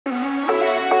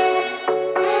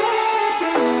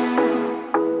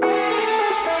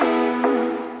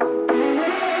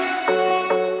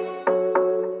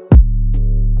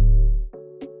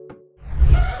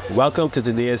Welcome to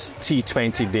today's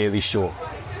T20 Daily Show.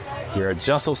 We are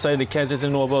just outside the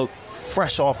Kensington Oval,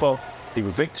 fresh off the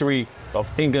victory of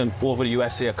England over the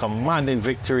USA, a commanding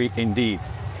victory indeed.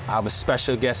 I have a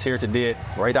special guest here today,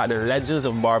 right at the Legends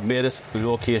of Barbados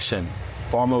location,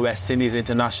 former West Indies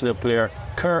international player,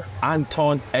 Kirk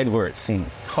Edwards.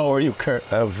 How are you, Kirk?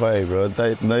 I'm fine, bro.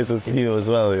 Nice to see you as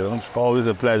well, you know. Always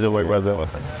a pleasure, my brother.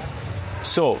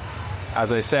 So,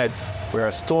 as I said, we're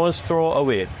a stone's throw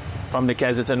away from the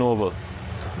Kensington Oval.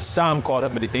 Sam caught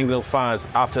up with the England fans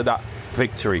after that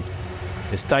victory.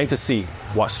 It's time to see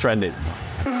what's trending.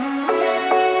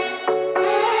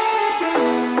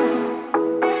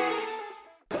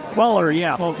 Waller,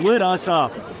 yeah, lit us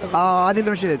up. I didn't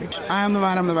know she did. I am the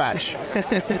man, I'm the match.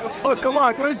 Oh, come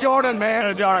on, where's Jordan,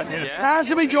 man? Jordan. Yeah. It has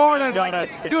to be Jordan.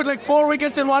 Dude, like 4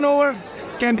 wickets in 1 over.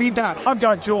 Can't beat that. I've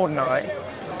got Jordan, all right.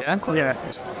 Yeah? Yeah.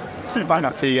 Why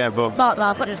not? Yeah, bro.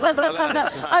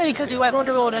 Only because you went on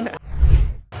Jordan.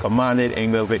 Commanded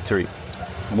England victory.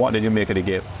 What did you make of the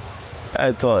game?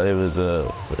 I thought it was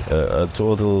a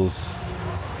total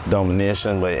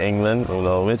domination by England, you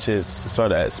know, which is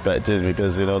sort of expected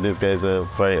because, you know, these guys are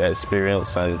very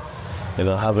experienced and, you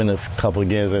know, having a couple of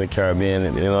games in the Caribbean,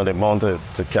 you know, they want to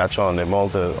catch on, they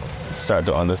want to start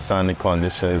to understand the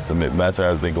conditions a bit better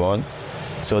as they go on.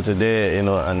 So today, you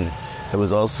know, and it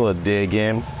was also a day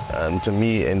game, and to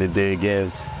me in the day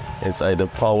games, it's either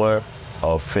power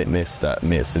or fitness that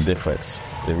makes the difference.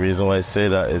 The reason why I say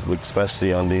that is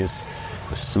especially on these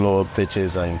slower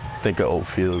pitches and thicker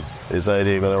outfields, it's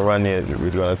either you're going to run it, you're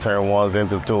going to turn ones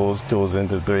into twos, twos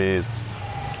into threes,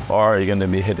 or you're going to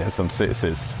be hitting some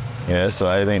sixes. Yeah, so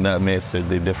I think that makes the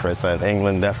difference, and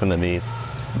England definitely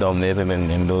dominated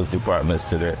in those departments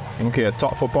today. Okay,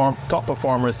 top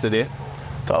performers today?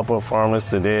 Top performers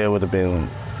today would have been,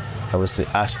 I would say,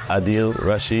 Adil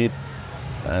Rashid,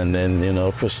 and then, you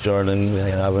know, Chris Jordan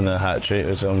having a hat trick,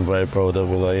 which I'm very proud of.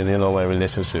 You know, my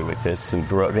relationship with Chris, who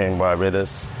grew up here in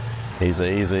Barbados.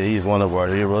 He's one of our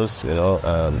heroes, you know,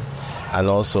 and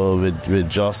also with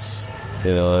Joss,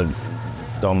 you know,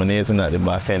 dominating at the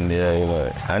back end there, you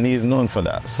know, and he's known for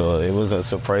that, so it wasn't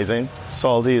surprising.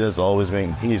 Salty he's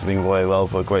been going well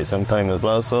for quite some time as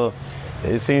well, so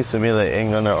it seems to me like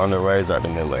England are on the rise at the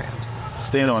middle.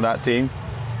 Staying on that team,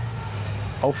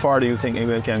 how far do you think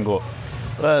England can go?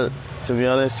 Well, to be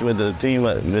honest, with the team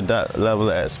with that level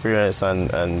of experience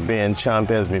and being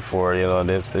champions before, you know,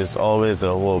 there's always a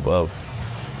hope of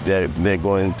they're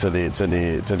going to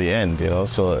the end, you know.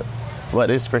 So, but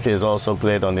this cricket is also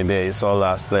played on the day. You saw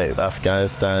last night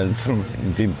Afghanistan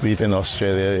beating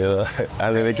Australia, you know,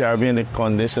 and in the Caribbean the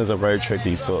conditions are very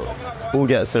tricky. So, who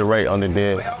gets it right on the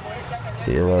day,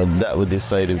 you know, that would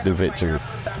decide the victory.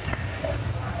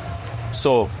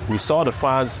 So we saw the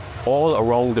fans all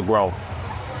around the ground.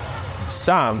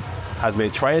 Sam has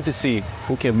been trying to see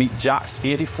who can beat Jack's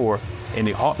 84 in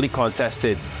the hotly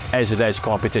contested edge-to-edge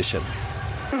competition.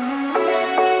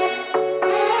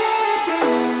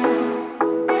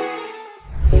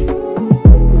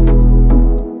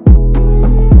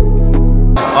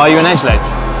 Are you an edge ledge?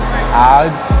 I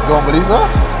don't believe so.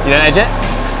 You don't edge it?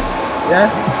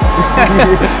 Yeah.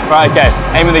 Right, okay.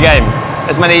 Aim of the game.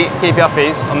 As many keepy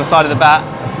uppies on the side of the bat.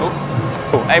 Cool.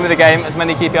 Aim of the game, as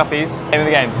many keepy uppies. Aim of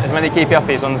the game, as many keepy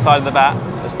uppies on the side of the bat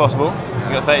as possible.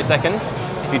 You've got 30 seconds.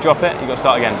 If you drop it, you've got to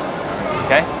start again.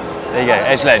 Okay? There you go.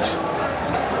 Edge ledge.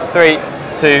 3,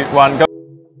 2, 1, go.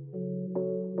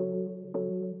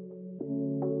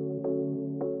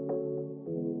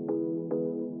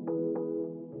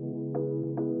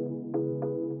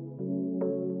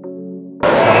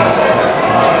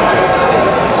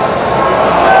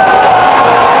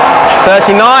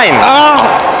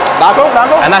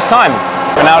 And that's time.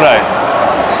 Ronaldo,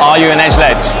 are you an edge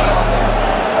ledge?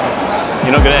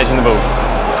 You're not good at edging the ball.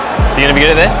 So you're going to be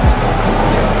good at this?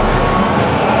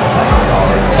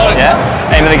 Yeah?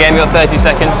 Aim of the game, you've got 30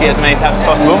 seconds to get as many taps as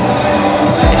possible.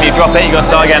 If you drop it, you've got to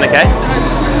start again, okay?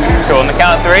 Cool, on the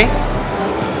count of 3.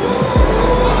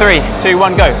 3, 2,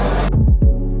 1, go.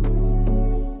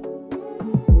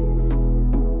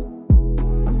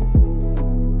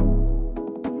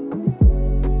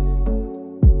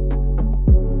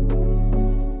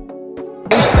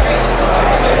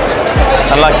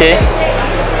 Unlucky.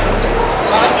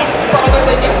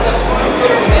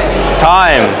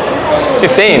 Time.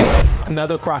 15.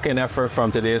 Another cracking effort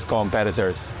from today's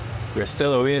competitors. We're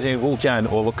still awaiting who can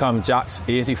overcome Jack's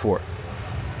 84.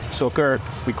 So Kirk,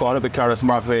 we caught up with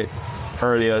Brathwaite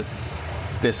earlier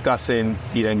discussing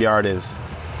Eden Gardens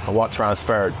and what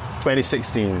transpired.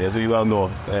 2016, as we well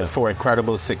know, 4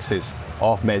 incredible sixes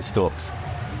off Ben Stokes.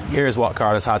 Here's what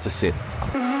Carlos had to say.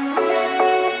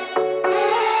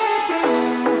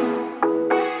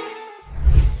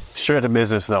 straight to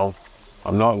business now.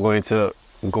 I'm not going to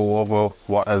go over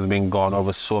what has been gone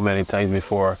over so many times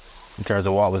before in terms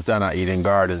of what was done at Eden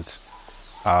Gardens.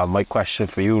 My question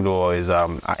for you though is,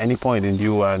 at any point did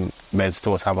you and Ben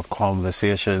Stokes have a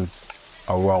conversation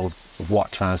around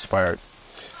what transpired?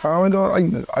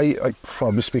 I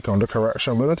probably speak under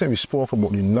correction, but I don't think we spoke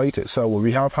about the night itself.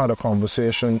 We have had a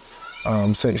conversation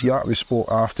since that. We spoke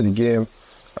after the game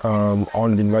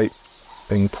on the night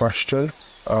in question.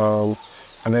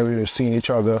 And then we were seeing each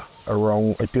other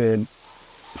around. I played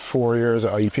 4 years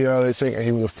at IPL, I think, and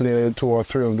he would have played 2 or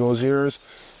 3 of those years.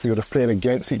 We would have played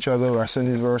against each other, West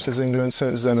Indies versus England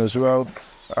since then as well.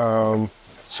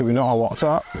 So we know how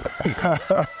WhatsApp.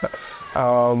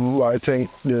 I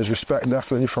think there's respect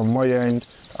definitely from my end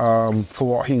for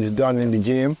what he's done in the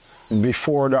game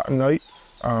before that night.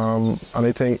 And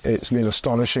I think it's been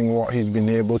astonishing what he's been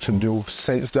able to do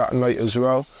since that night as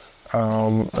well.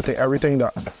 I think everything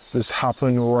that has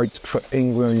happened right for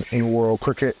England in world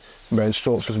cricket, Ben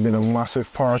Stokes has been a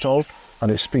massive part of, and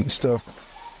it speaks to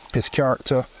his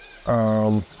character,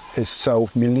 his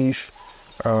self-belief.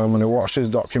 When I watched his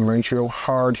documentary, how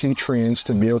hard he trains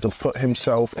to be able to put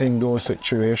himself in those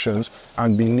situations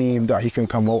and believe that he can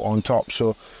come out on top.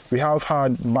 So we have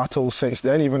had battles since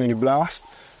then, even in the blast.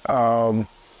 So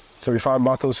we've had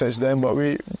battles since then, but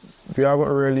we haven't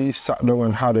really sat down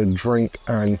and had a drink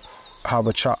and have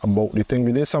a chat about the thing.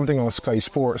 We did something on Sky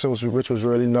Sports, which was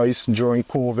really nice during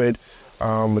COVID.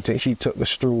 I think he took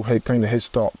us through kind of his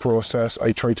thought process.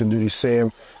 I tried to do the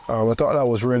same. I thought that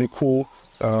was really cool.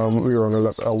 We were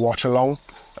on a watch along.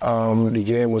 The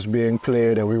game was being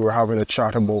played and we were having a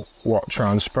chat about what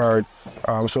transpired.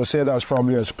 So I say that's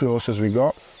probably as close as we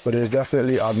got, but there's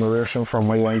definitely admiration from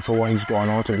my line for what he's gone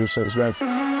on to do since then.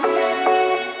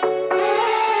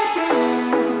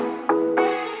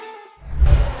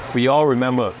 We all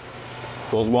remember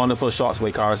those wonderful shots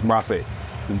by Brathwaite.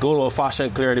 The good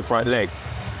old-fashioned clear the front leg,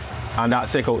 and that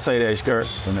take outside edge skirt.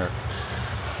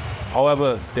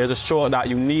 However, there's a stroke that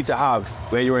you need to have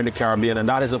when you're in the Caribbean, and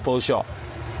that is a pull shot.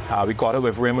 We caught it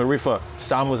with Raymon Reifer.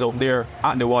 Sam was out there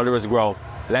at the Wanderers ground.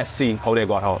 Let's see how they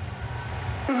got out.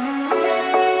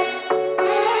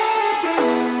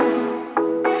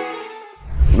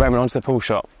 Raymon, on to the pull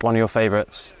shot, one of your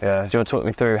favourites. Yeah. Do you want to talk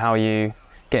me through how you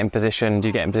get in position? Do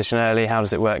you get in position early? How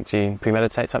does it work? Do you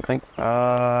premeditate something?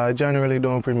 I generally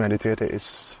don't premeditate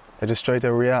it. I just try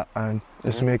to react and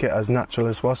just make it as natural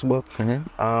as possible.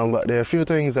 But there are a few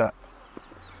things that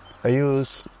I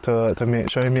use to make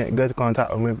sure I make good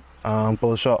contact with my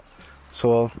pull shot.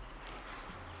 So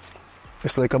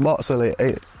it's like a boxer, like,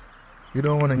 hey, you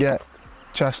don't want to get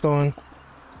chest on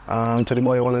to the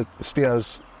ball. You want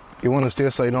to stay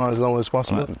side on as long as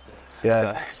possible.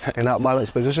 Yeah, in that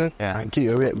balanced position, and keep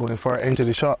your weight going far into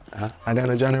the shot. And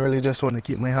then I generally just want to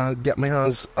get my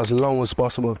hands as long as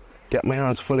possible. Get my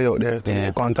hands fully out there to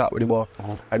make contact with the ball.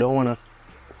 I don't want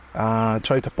to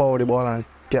try to power the ball and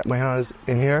get my hands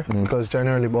in here because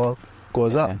generally the ball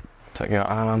goes up.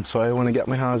 So I want to get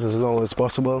my hands as low as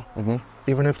possible.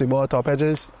 Even if the ball top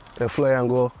edges, they fly and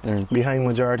go behind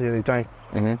majority of the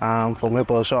time for my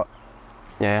pull shot.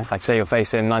 Yeah, like say you're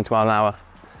facing 90 miles an hour.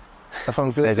 If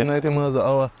I'm facing 90 miles an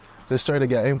hour, just try to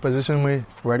get in position, my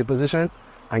ready position,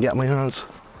 and get my hands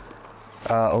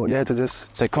out there to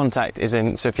just... So contact is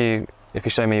in, so if you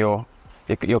show me your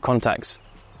contacts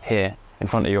here in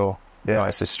front of your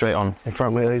eyes, so straight on. In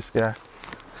front of my eyes, yeah.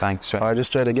 Bang, straight. I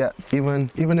just try to get, even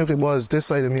if the ball is this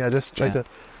side of me, I just try to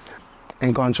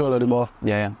in control of the ball.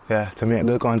 Yeah, to make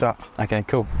good contact. Okay,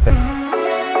 cool.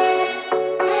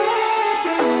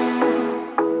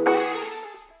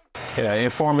 Yeah,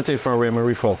 informative from Raymon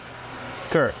Reifer.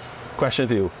 Kirk, question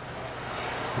to you.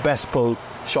 Best pull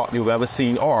shot you've ever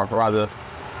seen, or rather,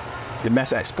 the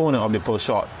best exponent of the pull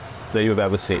shot that you've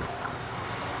ever seen?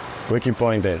 Ricky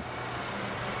Poynton.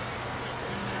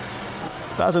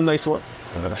 That's a nice one.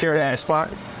 Hear that spot?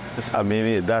 I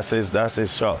mean, that's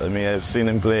his shot. I mean, I've seen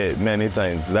him play it many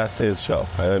times. That's his shot.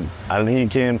 And he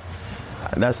came,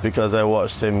 that's because I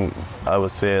watched him, I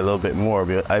would say, a little bit more.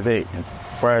 But I think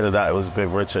prior to that, it was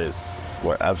Viv Richards.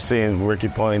 I've seen Ricky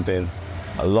Poynton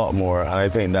a lot more, and I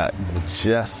think that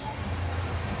just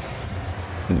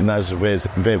raised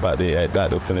Viv at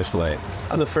the finish line.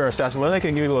 That's a fair assessment. I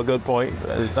can give you a good point.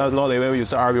 That's not like when we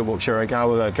used to argue about Sharon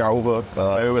Campbell and Carl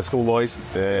Hooper. We were schoolboys.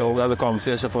 So that's a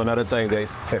conversation for another time,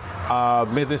 guys.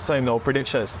 Business time now,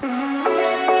 predictions.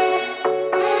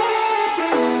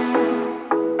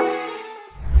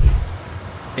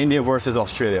 India versus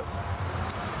Australia.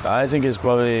 I think it's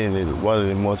probably one of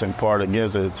the most important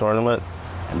games of the tournament.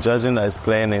 judging that it's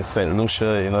playing in St.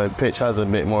 Lucia, the pitch has a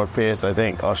bit more pace. I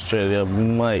think Australia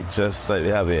might just slightly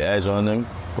have the edge on them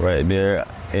right there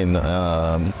in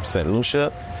St.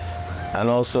 Lucia. And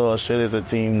also, Australia's a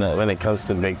team that when it comes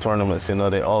to big tournaments,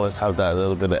 they always have that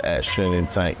little bit of extra in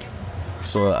tank.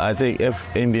 So I think if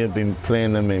India had been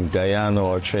playing them in Guyana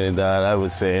or Trinidad, I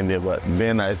would say India. But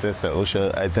being I say St.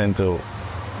 Lucia, I tend to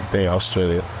think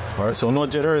Australia. All right, so no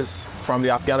jitters from the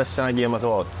Afghanistan game at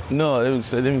all? No, it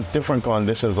was different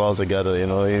conditions altogether.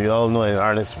 You all know in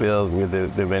Arnesville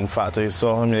with the wind factor, you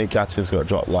saw how many catches got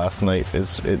dropped last night.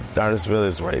 Arnesville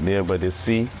is right there by the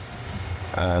sea.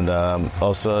 And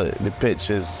also the pitch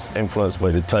is influenced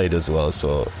by the tide as well.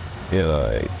 So,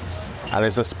 and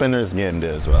it's a spinner's game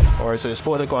there as well. All right, so the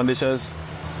sporting conditions,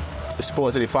 the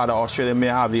sport to the fact that Australia may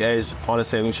have the edge on the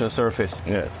St. Lucia surface.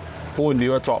 Yeah. Who would be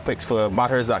your top picks for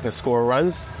batters that can score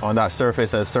runs on that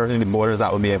surface, and certainly the bowlers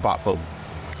that would be impactful?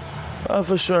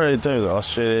 For sure, in terms of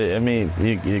Australia,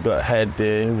 you got Head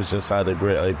there, who's just had a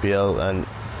great IPL, and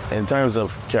in terms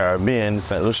of Caribbean,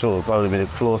 St. Lucia will probably be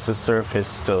the closest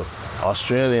surface to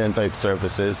Australian type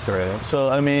surfaces. Right. So,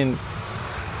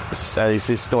 as you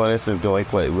see, Stoinis is going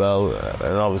quite well,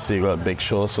 and obviously you got Big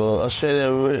Show. So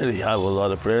Australia really have a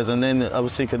lot of players, and then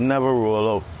obviously you can never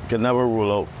rule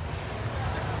out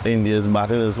India's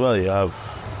batting as well. You have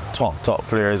top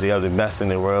players. You have the best in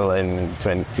the world in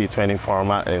T20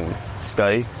 format in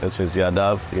Sky, which is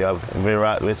Yadav. You have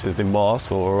Virat, which is the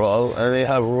boss overall, and they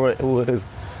have Roy, who is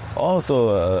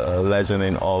also a legend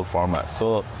in all formats.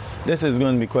 So this is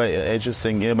going to be quite an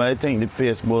interesting game. I think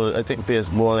pace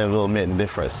bowling will make a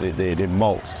difference. The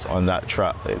mounts on that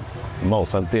track, the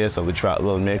mounts and pace of the track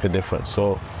will make a difference.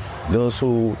 So those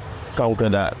who conquer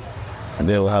that,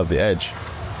 they will have the edge.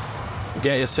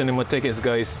 Get your cinema tickets,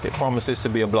 guys. It promises to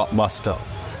be a blockbuster.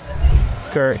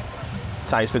 Kirk,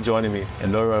 thanks for joining me.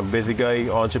 And you're a busy guy,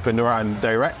 entrepreneur, and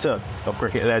director of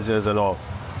Cricket Legends and all.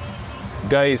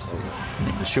 Guys,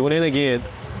 tune in again,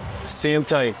 same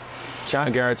time.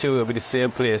 Can't guarantee we'll be the same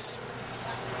place.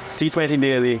 T20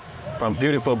 Daily from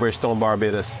beautiful Bridgetown,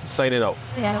 Barbados. Signing out.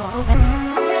 Yeah.